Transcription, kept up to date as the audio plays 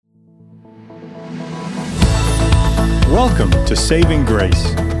Welcome to Saving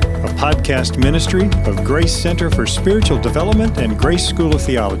Grace, a podcast ministry of Grace Center for Spiritual Development and Grace School of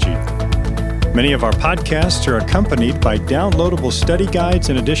Theology. Many of our podcasts are accompanied by downloadable study guides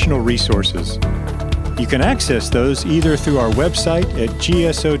and additional resources. You can access those either through our website at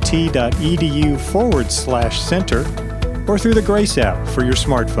gsot.edu/center or through the Grace app for your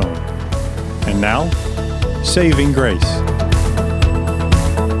smartphone. And now, Saving Grace.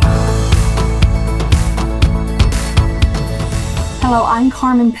 Hello, I'm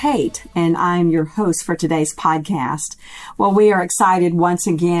Carmen Pate, and I'm your host for today's podcast. Well, we are excited once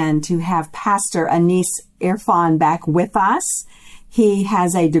again to have Pastor Anis Irfan back with us. He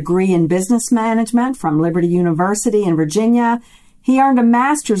has a degree in business management from Liberty University in Virginia. He earned a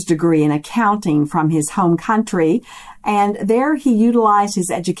master's degree in accounting from his home country, and there he utilized his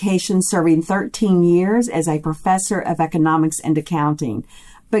education serving 13 years as a professor of economics and accounting.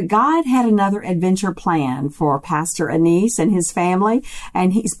 But God had another adventure planned for Pastor Anis and his family,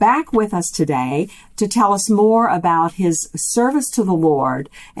 and he's back with us today to tell us more about his service to the Lord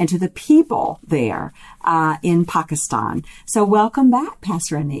and to the people there in Pakistan. So welcome back,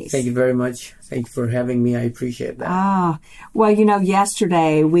 Pastor Anis. Thank you very much. Thank you for having me. I appreciate that. Well,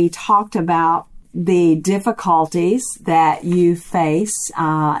 yesterday we talked about the difficulties that you face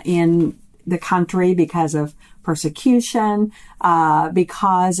in the country because of persecution,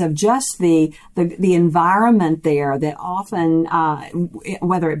 because of just the environment there that often,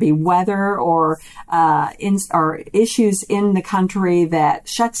 whether it be weather or issues in the country that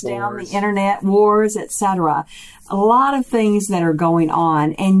shuts down the internet, wars, etc. A lot of things that are going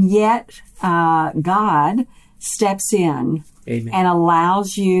on, and yet God steps in. Amen. And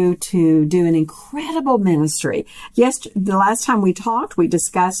allows you to do an incredible ministry. Yes, the last time we talked, we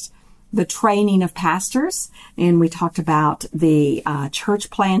discussed the training of pastors, and we talked about the church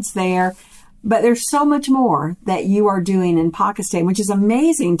plants there. But there's so much more that you are doing in Pakistan, which is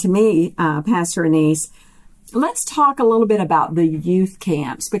amazing to me, Pastor Anis. Let's talk a little bit about the youth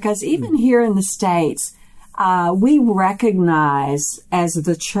camps, because even here in the States, we recognize as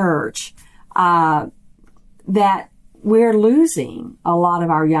the church that we're losing a lot of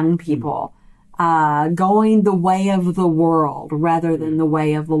our young people. Going the way of the world rather than the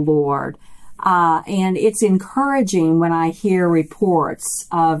way of the Lord. And it's encouraging when I hear reports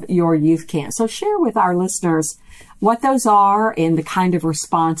of your youth camp. So share with our listeners what those are and the kind of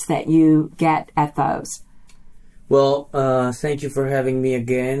response that you get at those. Well, thank you for having me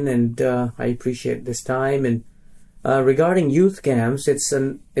again, and I appreciate this time. And regarding youth camps, it's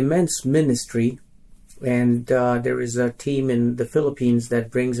an immense ministry. And there is a team in the Philippines that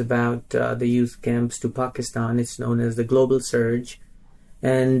brings about the youth camps to Pakistan. It's known as the Global Surge.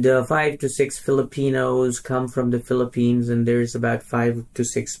 And 5 to 6 Filipinos come from the Philippines, and there's about 5 to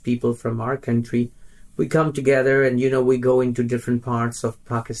 6 people from our country. We come together and, we go into different parts of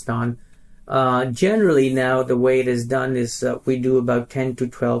Pakistan. Generally now, the way it is done is we do about 10 to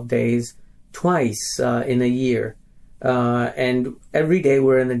 12 days twice in a year. And every day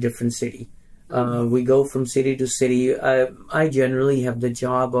we're in a different city. We go from city to city. I generally have the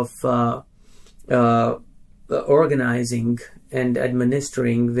job of organizing and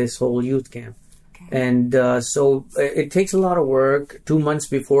administering this whole youth camp. Okay. And so it takes a lot of work. 2 months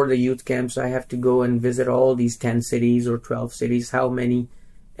before the youth camps, I have to go and visit all these 10 cities or 12 cities, how many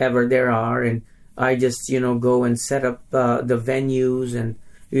ever there are. And I just, go and set up the venues, and,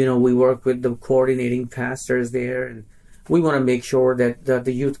 we work with the coordinating pastors there, and we want to make sure that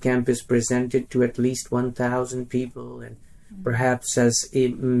the youth camp is presented to at least 1,000 people, and perhaps as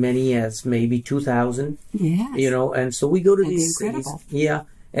many as maybe 2,000. Yes. And so we go to these cities. Yeah.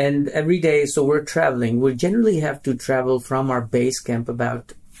 And every day, so we're traveling. We generally have to travel from our base camp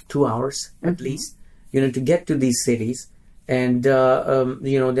about 2 hours at least, to get to these cities. And,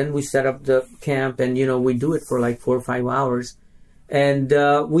 then we set up the camp, and, we do it for like 4 or 5 hours. And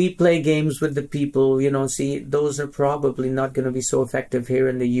we play games with the people, those are probably not going to be so effective here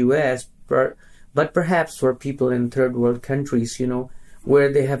in the U.S., but perhaps for people in third world countries, where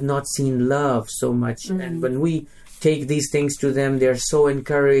they have not seen love so much. Mm-hmm. And when we take these things to them, they're so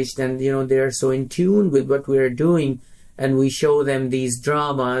encouraged, and, they're so in tune with what we're doing. And we show them these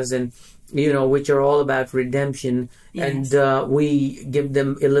dramas, and, which are all about redemption. Yes. And we give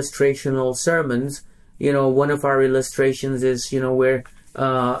them illustrational sermons. One of our illustrations is, where,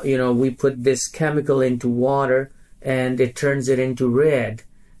 we put this chemical into water and it turns it into red.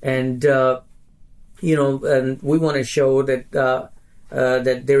 And, and we want to show that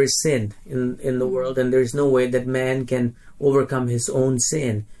that there is sin in the world, and there's no way that man can overcome his own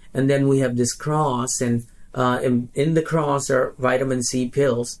sin. And then we have this cross, and in the cross are vitamin C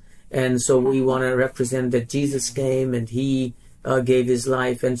pills. And so we want to represent that Jesus came and he gave his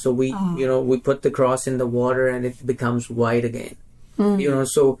life. And so we put the cross in the water and it becomes white again.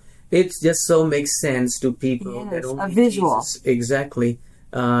 So it just so makes sense to people that only a visual. Jesus, exactly,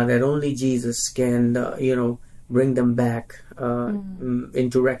 that only Jesus can, bring them back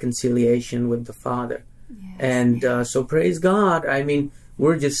into reconciliation with the Father. Yes. And so praise God. I mean,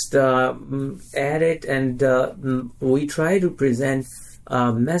 we're just at it, and we try to present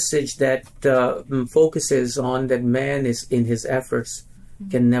a message that focuses on that man is in his efforts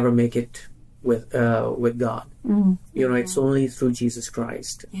can never make it with God. It's only through Jesus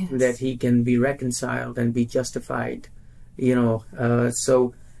Christ that he can be reconciled and be justified.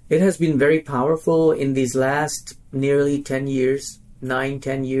 So it has been very powerful in these last nearly 10 years,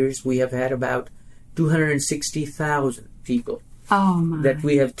 9-10 years. We have had about 260,000 people that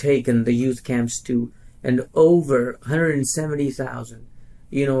we have taken the youth camps to, and over 170,000,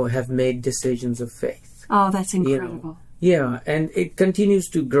 have made decisions of faith. Oh, that's incredible. Yeah, and it continues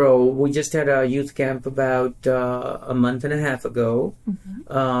to grow. We just had a youth camp about a month and a half ago,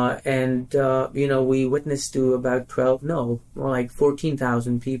 and we witnessed to about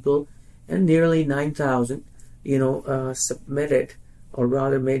 14,000 people, and nearly 9,000, submitted or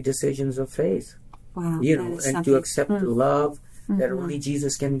rather made decisions of faith. Wow, and to accept the love that only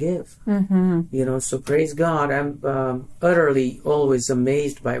Jesus can give. So praise God. I'm utterly always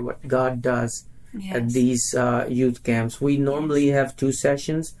amazed by what God does at these youth camps. We normally have 2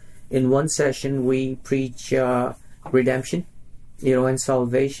 sessions. In one session, we preach redemption, and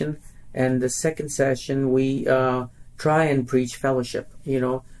salvation. And the second session, we try and preach fellowship,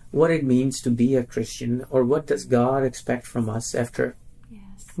 what it means to be a Christian, or what does God expect from us after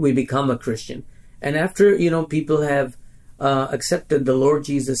we become a Christian. And after, people have accepted the Lord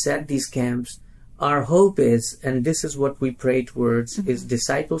Jesus at these camps, our hope is, and this is what we pray towards, is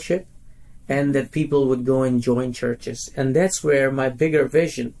discipleship, and that people would go and join churches. And that's where my bigger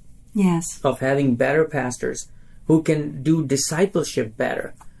vision of having better pastors who can do discipleship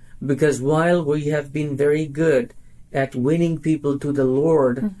better. Because while we have been very good at winning people to the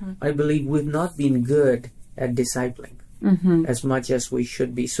Lord, I believe we've not been good at discipling as much as we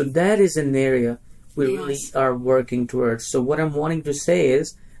should be. So that is an area we really are working towards. So what I'm wanting to say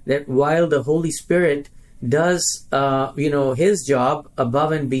is that while the Holy Spirit does, his job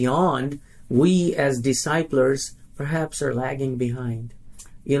above and beyond, we as disciplers perhaps are lagging behind.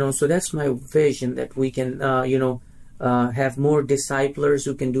 So that's my vision, that we can, have more disciplers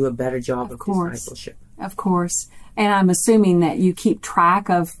who can do a better job of discipleship. Of course. And I'm assuming that you keep track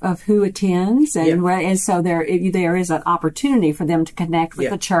of who attends, and so there is an opportunity for them to connect with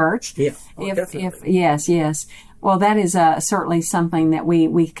the church. Yeah. Yes. Well, that is certainly something that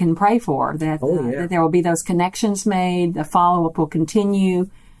we can pray for, that there will be those connections made, the follow-up will continue,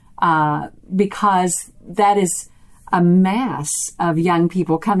 because that is a mass of young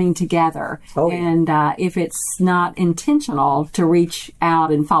people coming together. And if it's not intentional to reach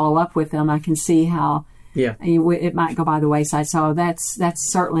out and follow up with them, I can see how it might go by the wayside. So that's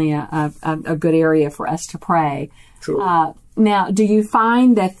certainly a good area for us to pray. True. Now, do you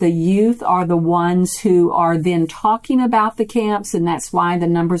find that the youth are the ones who are then talking about the camps, and that's why the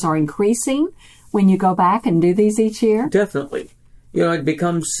numbers are increasing when you go back and do these each year? Definitely. It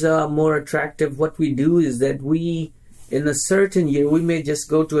becomes more attractive. What we do is that we, in a certain year, we may just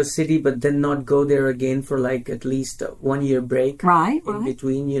go to a city, but then not go there again for at least a 1 year break in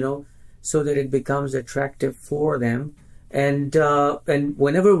between, so that it becomes attractive for them. And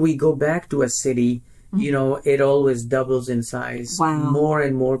whenever we go back to a city, it always doubles in size. Wow. More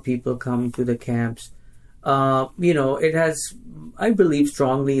and more people come to the camps. It has, I believe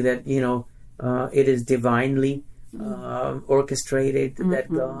strongly that, it is divinely orchestrated, that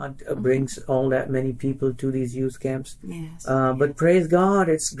God brings all that many people to these youth camps. Yes. But praise God,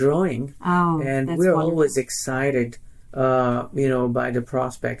 it's growing. And we're always excited, by the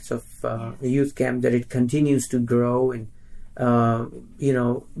prospects of the youth camp, that it continues to grow, and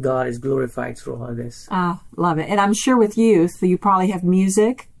God is glorified through all of this. Love it. And I'm sure with youth, you probably have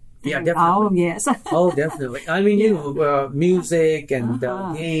music. Yeah, definitely. Oh, yes. Oh, definitely. I mean, music and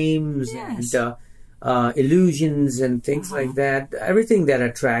games and illusions and things like that. Everything that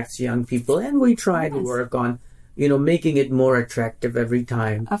attracts young people. And we try to work on, making it more attractive every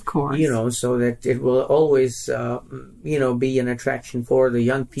time. Of course. So that it will always, be an attraction for the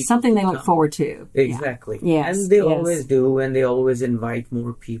young people. Something they look forward to. Exactly. Yeah. Yes. And they always do, and they always invite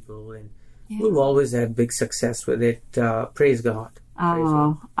more people. And we've always had big success with it. Praise God.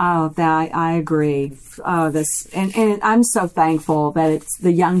 I agree. And I'm so thankful that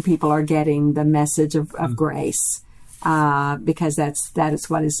the young people are getting the message of grace. because that is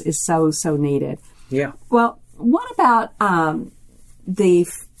what is so needed. Yeah. Well, what about the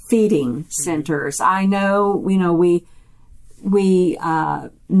feeding centers? I know, we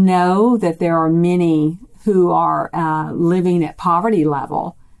know that there are many who are living at poverty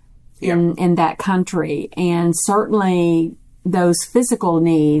level in that country, and certainly those physical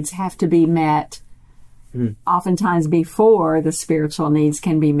needs have to be met oftentimes before the spiritual needs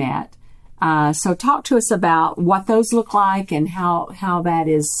can be met. So talk to us about what those look like and how that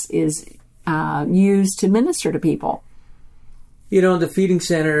is used to minister to people. The feeding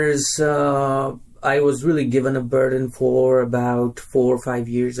centers, I was really given a burden for about 4 or 5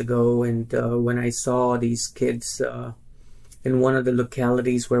 years ago. And when I saw these kids in one of the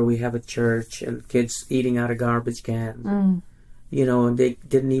localities where we have a church, and kids eating out of garbage cans, they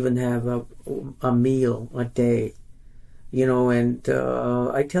didn't even have a meal a day. And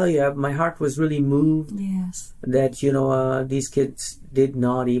I tell you, my heart was really moved. Yes. That, these kids did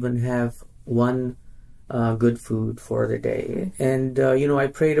not even have one good food for the day. And, I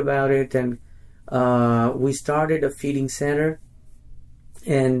prayed about it, and we started a feeding center.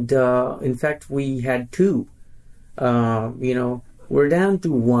 And, in fact, we had 2. We're down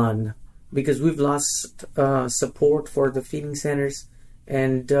to 1 because we've lost support for the feeding centers.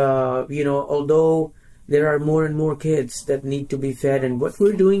 And, although there are more and more kids that need to be fed, and what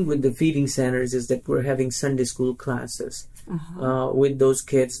we're doing with the feeding centers is that we're having Sunday school classes with those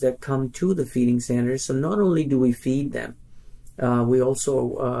kids that come to the feeding centers. So not only do we feed them, we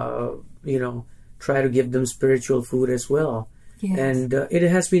also, try to give them spiritual food as well. Yes. And it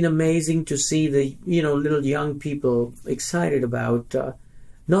has been amazing to see the, little young people excited about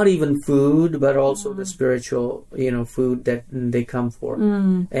not even food, but also the spiritual, food that they come for.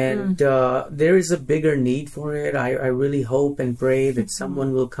 And there is a bigger need for it. I really hope and pray that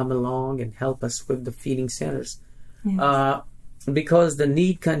someone will come along and help us with the feeding centers. Yes. Because the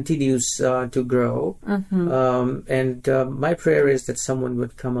need continues to grow. And my prayer is that someone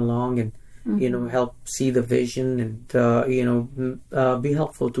would come along and, help see the vision and, be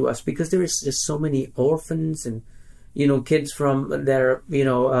helpful to us, because there is just so many orphans and, kids from there,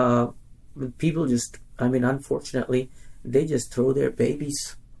 people just, unfortunately, they just throw their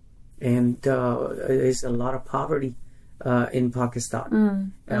babies. And there's a lot of poverty in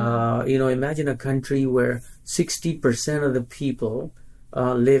Pakistan. Imagine a country where 60% of the people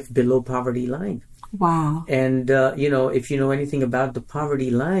live below poverty line. Wow. And, if you know anything about the poverty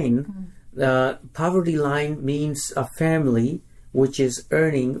line, poverty line means a family which is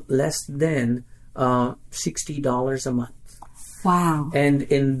earning less than $60 a month. Wow. And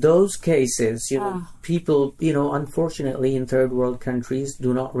in those cases, people, unfortunately in third world countries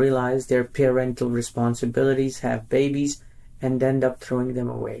do not realize their parental responsibilities, have babies, and end up throwing them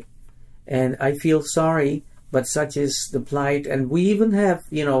away. And I feel sorry, but such is the plight. And we even have,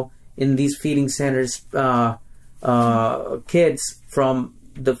 in these feeding centers, kids from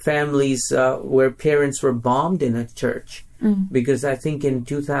the families where parents were bombed in a church. Because I think in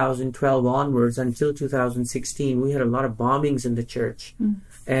 2012 onwards until 2016, we had a lot of bombings in the church.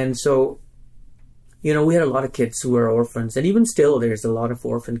 And so, we had a lot of kids who were orphans. And even still, there's a lot of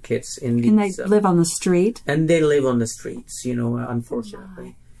orphan kids in these. And they live on the street? And they live on the streets,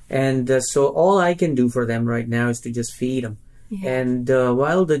 unfortunately. And so all I can do for them right now is to just feed them. Yes. And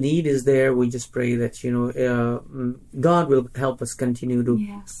while the need is there, we just pray that, God will help us continue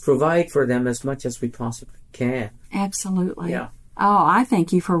to provide for them as much as we possibly can. Absolutely. Yeah. Oh, I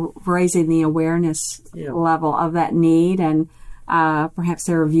thank you for raising the awareness level of that need. And perhaps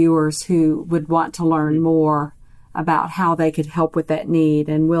there are viewers who would want to learn more about how they could help with that need.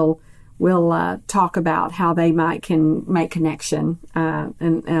 And we'll talk about how they can make connection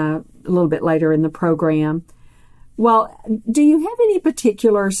and a little bit later in the program. Well, do you have any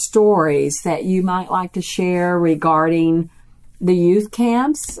particular stories that you might like to share regarding the youth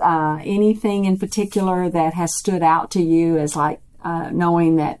camps? Anything in particular that has stood out to you as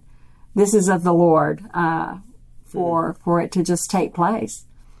knowing that this is of the Lord for it to just take place?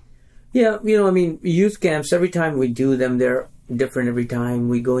 Yeah, youth camps, every time we do them, they're different every time.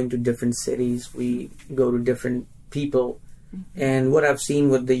 We go into different cities. We go to different people. And what I've seen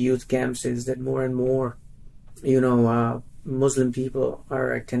with the youth camps is that more and more Muslim people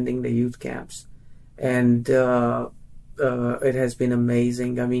are attending the youth camps, and it has been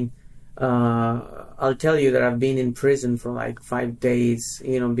amazing. I'll tell you that I've been in prison for 5 days,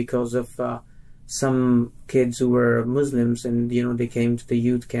 because of some kids who were Muslims, and they came to the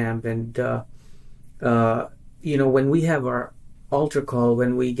youth camp, and when we have our altar call,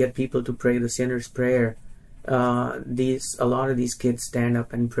 when we get people to pray the sinner's prayer, a lot of these kids stand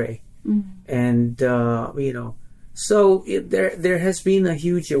up and pray. And So there has been a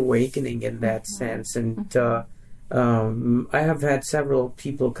huge awakening in that sense, and I have had several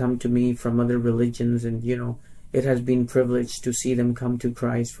people come to me from other religions, and it has been privileged to see them come to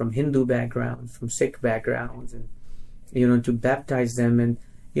Christ from Hindu backgrounds, from Sikh backgrounds, and to baptize them. And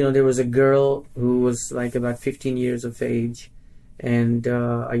there was a girl who was like about 15 years of age, and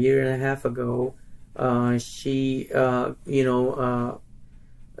a year and a half ago, she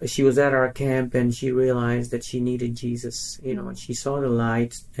was at our camp, and she realized that she needed Jesus, and she saw the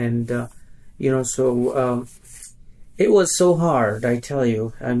light, and so it was so hard, I tell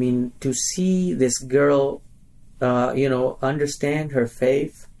you. I mean, to see this girl understand her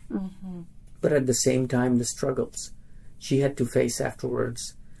faith, but at the same time the struggles she had to face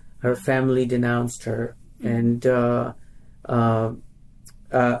afterwards. Her family denounced her, and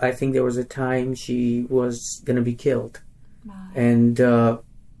I think there was a time she was going to be killed, and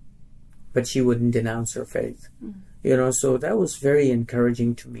but she wouldn't denounce her faith. So that was very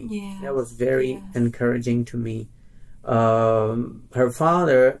encouraging to me. Yes. That was very encouraging to me. Her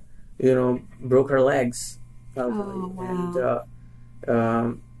father, broke her legs. And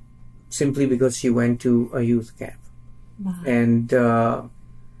simply because she went to a youth camp. Wow. And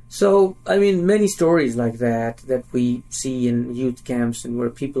so, I mean, many stories like that we see in youth camps, and where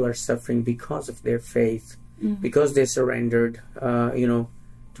people are suffering because of their faith, because they surrendered,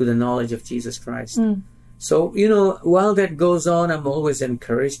 to the knowledge of Jesus Christ. So, while that goes on, I'm always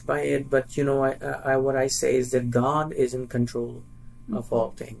encouraged by it. But, what I say is that God is in control of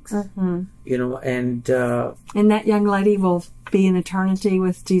all things. And that young lady will be in eternity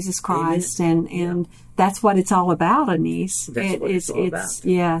with Jesus Christ. Amen. And that's what it's all about, Anis. That's what it's all about.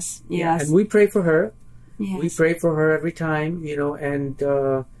 Yes. And we pray for her. Yes. We pray for her every time, and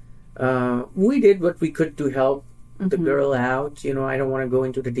we did what we could to help the girl out. I don't want to go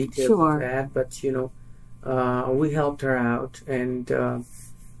into the details of that, but, we helped her out, and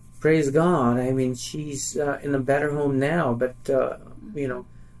praise God. I mean, she's in a better home now, but,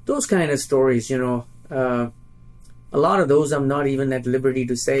 those kind of stories, a lot of those I'm not even at liberty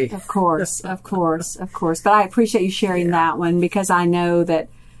to say. Of course. But I appreciate you sharing that one, because I know that,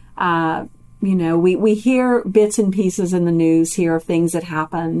 we hear bits and pieces in the news here of things that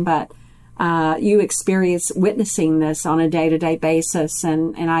happen, but you experience witnessing this on a day-to-day basis,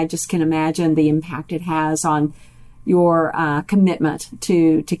 and I just can imagine the impact it has on your commitment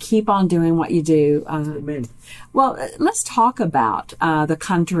to keep on doing what you do. Amen. Well, let's talk about the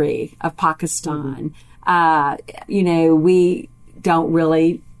country of Pakistan. We don't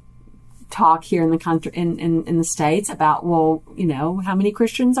really talk here in the country, in the States, about, how many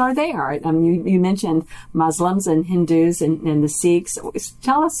Christians are there? I mean, you mentioned Muslims and Hindus and the Sikhs.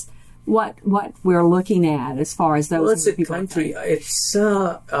 Tell us what we're looking at as far as those. Well, it's a country. It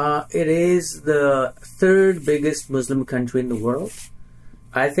is the third biggest Muslim country in the world.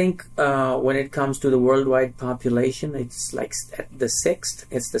 I think when it comes to the worldwide population, it's like the sixth.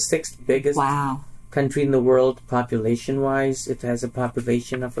 It's the sixth biggest country in the world population-wise. It has a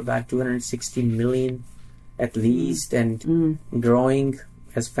population of about 260 million at least, and growing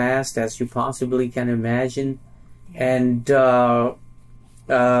as fast as you possibly can imagine. And it's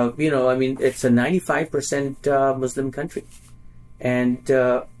a 95% Muslim country, and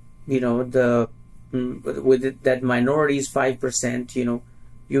with it, that minority is 5%.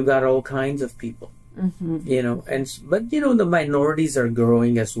 You got all kinds of people, but the minorities are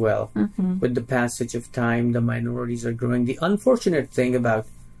growing as well. With the passage of time, the minorities are growing. The unfortunate thing about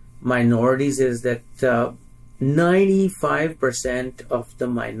minorities is that 95% of the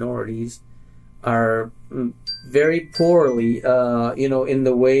minorities are very poorly, in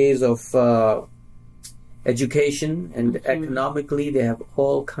the ways of education and economically. They have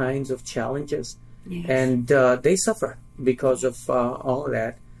all kinds of challenges, and they suffer because of all of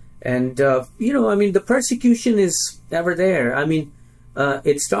that. And, the persecution is ever there. I mean,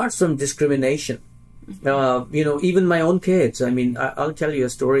 it starts from discrimination. Even my own kids. I mean, I'll tell you a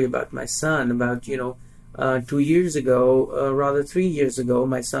story about my son. About, 2 years ago, rather 3 years ago,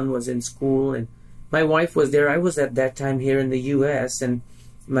 my son was in school, and my wife was there. I was at that time here in the U.S., and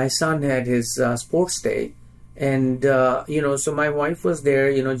my son had his sports day. And, so my wife was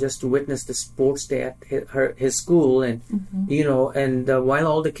there, just to witness the sports day at his school. And, while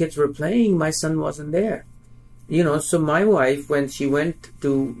all the kids were playing, my son wasn't there. So my wife, when she went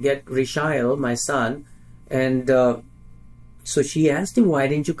to get Rishail, my son, and so she asked him, why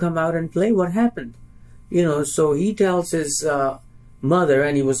didn't you come out and play? What happened? So he tells his mother,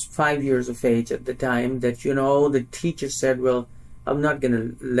 and he was 5 years of age at the time, that, the teacher said, well, I'm not going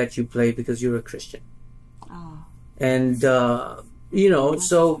to let you play because you're a Christian. Oh. And,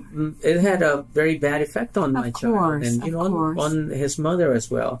 so it had a very bad effect on my child and, on his mother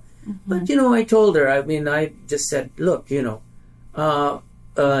as well. But, I told her, I just said, look, Jesus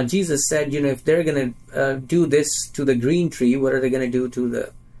said, if they're going to do this to the green tree, what are they going to do to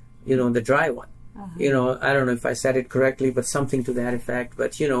the dry one? I don't know if I said it correctly, but something to that effect.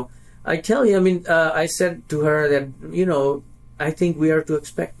 But, I tell you, I said to her that, I think we are to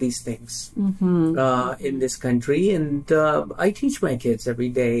expect these things in this country. And I teach my kids every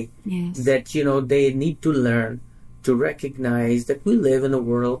day that, they need to learn to recognize that we live in a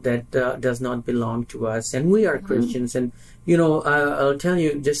world that does not belong to us. And we are Christians. And, I'll tell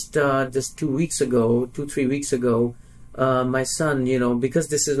you, just 3 weeks ago, my son, because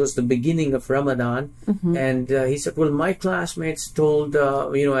this was the beginning of Ramadan, and he said, well, my classmates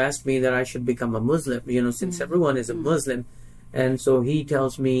asked me that I should become a Muslim, since everyone is a Muslim. And so he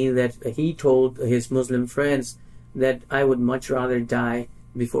tells me that he told his Muslim friends that I would much rather die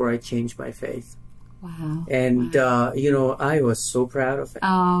before I change my faith. Wow. And, I was so proud of him.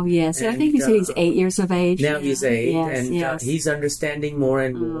 Oh, yes. And I think you said he's 8 years of age. Now he's 8, and he's understanding more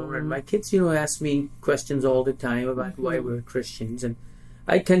and more. And my kids, ask me questions all the time about why we're Christians. And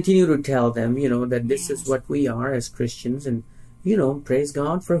I continue to tell them, that this is what we are as Christians. And, praise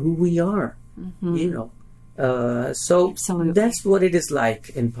God for who we are, So Absolutely. That's what it is like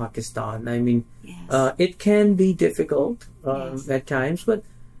in Pakistan. It can be difficult at times, but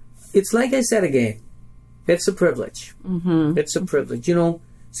it's like I said again. It's a privilege. It's a privilege.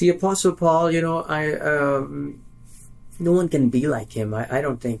 See, Apostle Paul, no one can be like him, I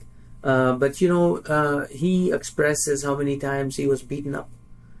don't think. But, he expresses how many times he was beaten up.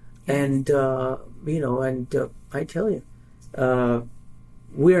 And, I tell you,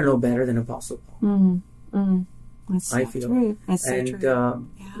 we are no better than Apostle Paul. That's so I feel. True. That's so true.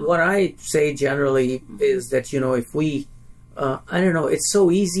 What I say generally is that, if we... I don't know, it's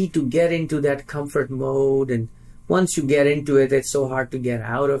so easy to get into that comfort mode, and once you get into it, it's so hard to get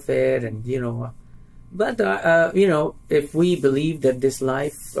out of it, and, but, if we believe that this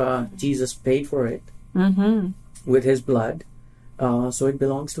life, Jesus paid for it with his blood, so it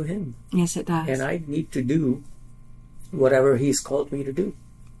belongs to him. Yes, it does. And I need to do whatever he's called me to do.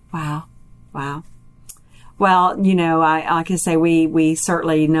 Wow. Well, like I say, we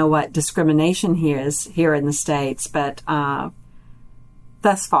certainly know what discrimination is here in the States, but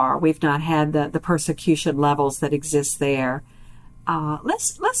thus far we've not had the persecution levels that exist there.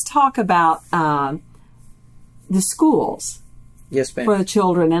 Let's talk about the schools. Yes, ma'am. For the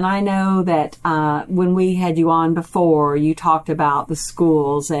children. And I know that when we had you on before, you talked about the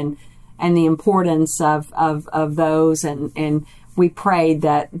schools and the importance of those, and we prayed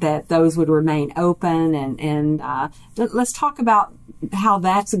that those would remain open, and let's talk about how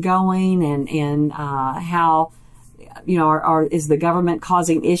that's going, and how is the government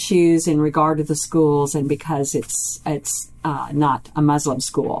causing issues in regard to the schools, and because it's not a Muslim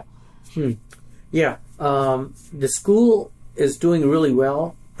school. Yeah, the school is doing really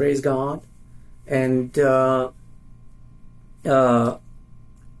well, praise God, and the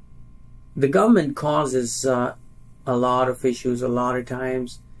government causes a lot of issues a lot of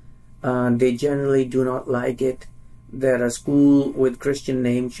times. They generally do not like it that a school with Christian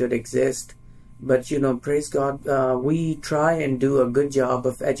name should exist. But, praise God, we try and do a good job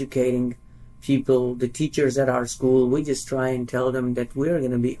of educating people, the teachers at our school. We just try and tell them that we're going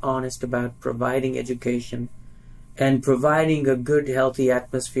to be honest about providing education and providing a good, healthy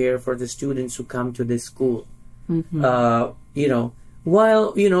atmosphere for the students who come to this school.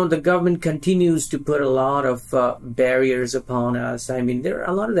 While, the government continues to put a lot of barriers upon us. A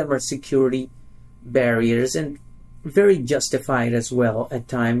lot of them are security barriers, and very justified as well at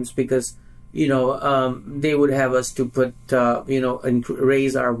times, because, they would have us to put, and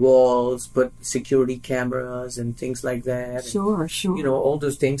raise our walls, put security cameras and things like that. Sure. All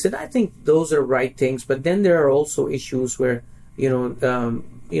those things. And I think those are right things. But then there are also issues where,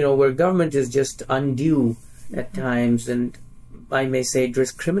 where government is just undue at times, and I may say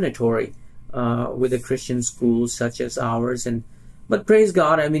discriminatory with the Christian schools such as ours. But praise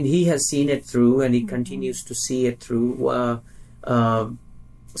God, he has seen it through, and he continues to see it through.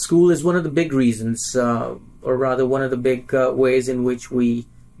 School is one of the big reasons, or rather one of the big ways in which we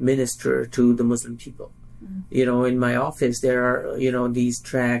minister to the Muslim people. In my office there are, these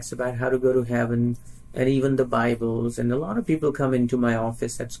tracts about how to go to heaven, and even the Bibles. And a lot of people come into my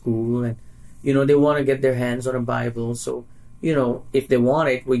office at school, and, they want to get their hands on a Bible. So, if they want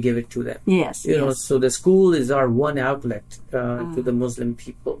it, we give it to them. Yes. So the school is our one outlet to the Muslim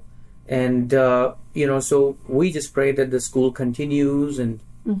people. And, so we just pray that the school continues, and,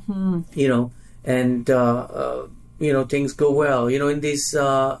 things go well. In this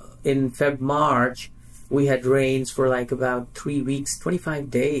in March, we had rains for like about 3 weeks, 25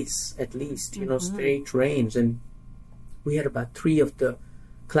 days at least. Straight rains, and we had about 3 of the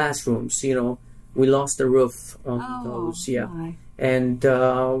classrooms. We lost the roof on those. Yeah. My. And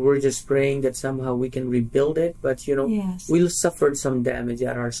we're just praying that somehow we can rebuild it. But, Yes. we suffered some damage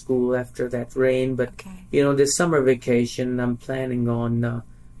at our school after that rain. But, Okay. This summer vacation, I'm planning on,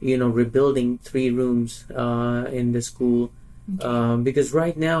 rebuilding 3 rooms in the school. Okay. Because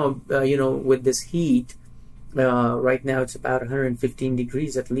right now, with this heat, right now it's about 115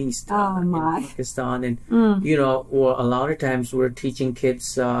 degrees at least in Pakistan. And, a lot of times we're teaching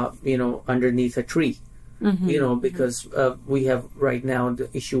kids, underneath a tree. Because we have right now the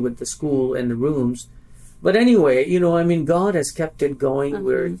issue with the school and the rooms. But anyway, God has kept it going.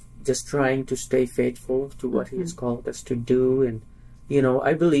 We're just trying to stay faithful to what He has called us to do. And,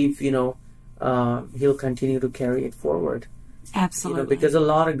 I believe, He'll continue to carry it forward. Absolutely. Because a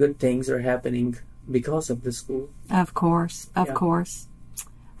lot of good things are happening because of the school. Of course.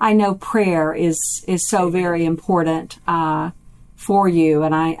 I know prayer is so very important for you,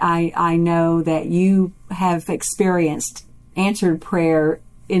 and I know that you have experienced answered prayer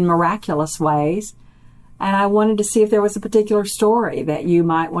in miraculous ways, and I wanted to see if there was a particular story that you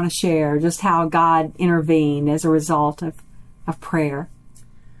might want to share, just how God intervened as a result of prayer.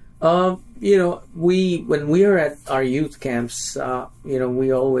 When we are at our youth camps,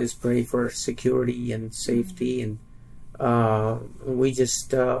 we always pray for security and safety, and we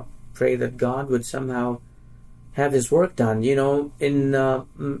just pray that God would somehow have His work done. In the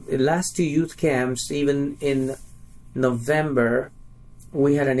last 2 youth camps, even in November,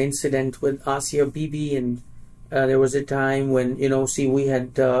 we had an incident with Asia Bibi, and there was a time when, we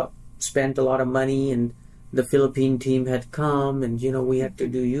had spent a lot of money, and the Philippine team had come, and, we had to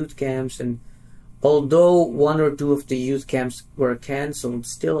do youth camps. And although 1 or 2 of the youth camps were canceled,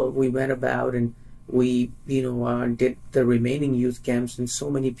 still we went about and we, did the remaining youth camps, and so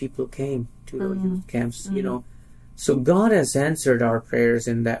many people came to the youth camps, So God has answered our prayers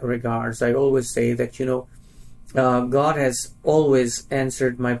in that regards. I always say that, God has always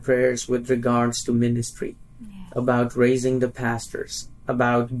answered my prayers with regards to ministry, about raising the pastors,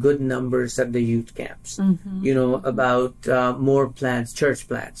 about good numbers at the youth camps, about more plants, church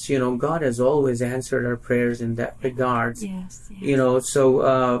plants. God has always answered our prayers in that regards. Yes.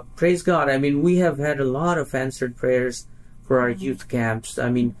 So praise God. We have had a lot of answered prayers for our youth camps.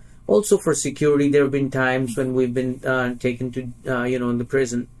 Also for security, there have been times when we've been taken to, in the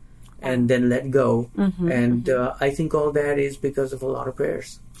prison and then let go. And I think all that is because of a lot of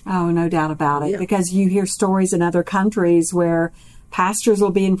prayers. Oh, no doubt about it. Yeah. Because you hear stories in other countries where pastors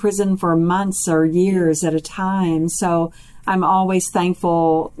will be in prison for months or years at a time. So I'm always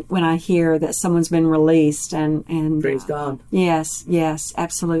thankful when I hear that someone's been released. And Praise God. Yes,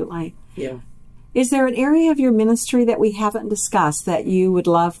 absolutely. Yeah. Is there an area of your ministry that we haven't discussed that you would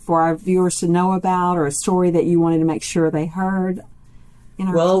love for our viewers to know about, or a story that you wanted to make sure they heard?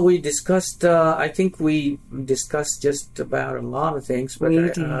 Well, we discussed, I think we discussed just about a lot of things, but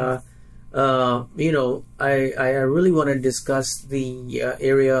I really want to discuss the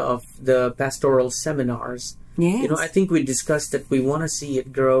area of the pastoral seminars. Yes. I think we discussed that we want to see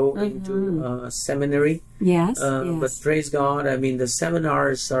it grow into a seminary. Yes. But praise God, the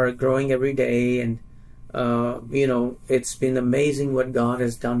seminars are growing every day, and it's been amazing what God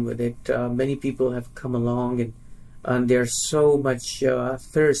has done with it. Many people have come along, and they're so much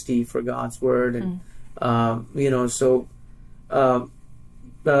thirsty for God's word, and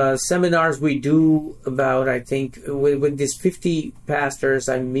seminars we do about, I think, with these 50 pastors,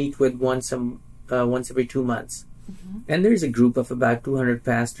 I meet with once every 2 months. And there's a group of about 200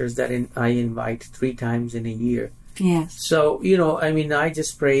 pastors that I invite 3 times in a year. Yes. So, I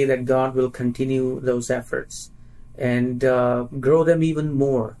just pray that God will continue those efforts and grow them even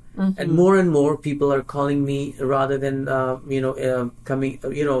more. And more people are calling me rather than, coming,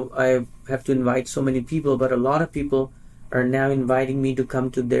 I have to invite so many people, but a lot of people are now inviting me to come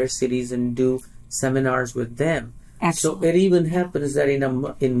to their cities and do seminars with them. Excellent. So it even happens that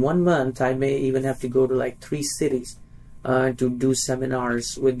in 1 month, I may even have to go to like 3 cities to do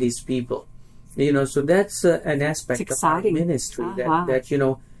seminars with these people. So that's an aspect of our ministry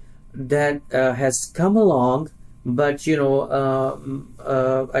that has come along. But,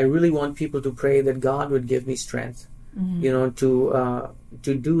 I really want people to pray that God would give me strength, to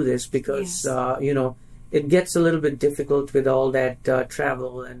do this, because, it gets a little bit difficult with all that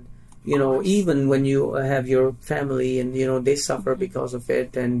travel, and, even when you have your family and, they suffer because of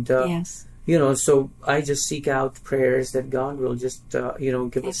it. And, so I just seek out prayers that God will just,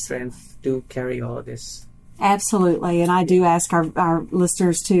 give us strength to carry all of this. Absolutely. And I do ask our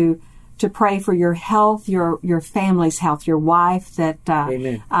listeners to pray for your health, your family's health, your wife, that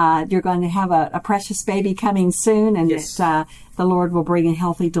you're going to have a precious baby coming soon, and that the Lord will bring a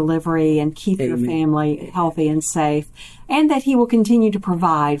healthy delivery and keep your family healthy and safe, and that He will continue to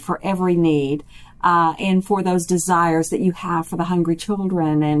provide for every need. And for those desires that you have for the hungry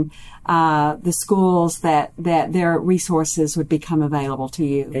children and the schools, that their resources would become available to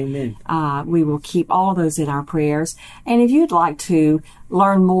you. Amen. We will keep all those in our prayers. And if you'd like to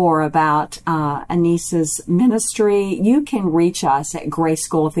learn more about Anis's ministry, you can reach us at Grace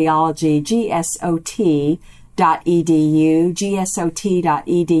School of Theology, GSOT.edu,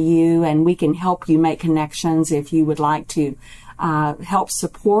 and we can help you make connections if you would like to help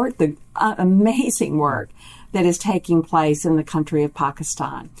support the amazing work that is taking place in the country of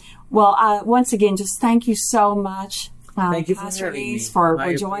Pakistan. Well, once again, just thank you so much, thank you Pastor Anis,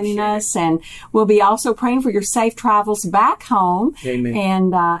 for joining us. And we'll be also praying for your safe travels back home. Amen.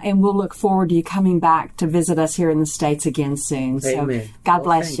 And we'll look forward to you coming back to visit us here in the States again soon. Amen. So God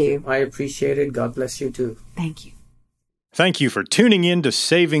bless you. I appreciate it. God bless you too. Thank you. Thank you for tuning in to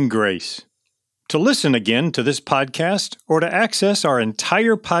Saving Grace. To listen again to this podcast or to access our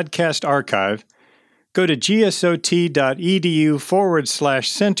entire podcast archive, go to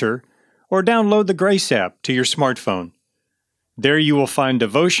gsot.edu/center or download the Grace app to your smartphone. There you will find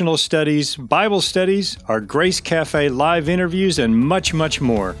devotional studies, Bible studies, our Grace Cafe live interviews, and much, much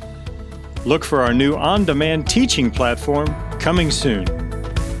more. Look for our new on-demand teaching platform coming soon.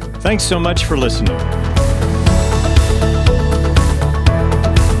 Thanks so much for listening.